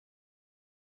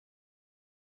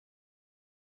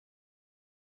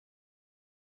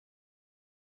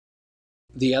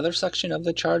The other section of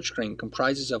the charge screen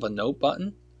comprises of a note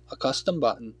button, a custom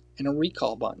button, and a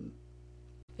recall button.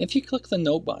 If you click the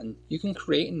note button, you can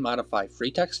create and modify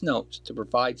free text notes to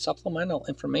provide supplemental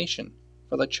information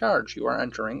for the charge you are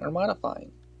entering or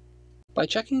modifying. By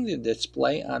checking the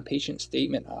Display on Patient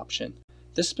Statement option,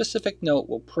 this specific note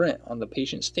will print on the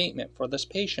patient statement for this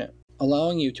patient,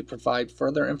 allowing you to provide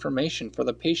further information for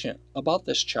the patient about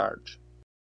this charge.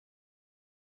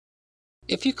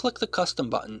 If you click the Custom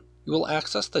button, you will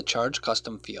access the Charge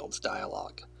Custom Fields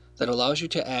dialog that allows you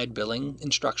to add billing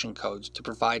instruction codes to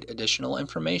provide additional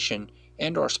information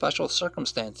and/or special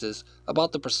circumstances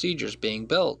about the procedures being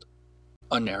billed,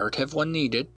 a narrative when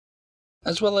needed,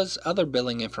 as well as other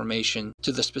billing information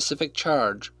to the specific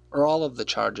charge or all of the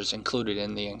charges included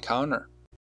in the encounter.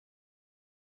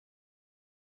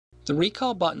 The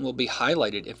Recall button will be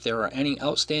highlighted if there are any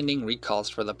outstanding recalls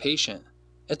for the patient.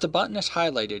 If the button is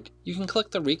highlighted, you can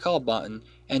click the Recall button,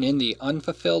 and in the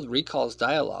Unfulfilled Recalls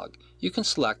dialog, you can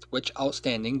select which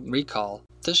outstanding recall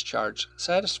this charge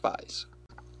satisfies.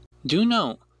 Do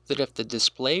note that if the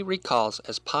Display Recalls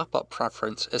as pop-up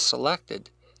preference is selected,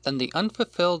 then the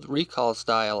Unfulfilled Recalls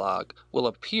dialog will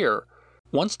appear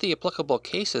once the applicable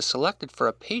case is selected for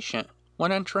a patient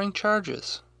when entering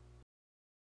charges.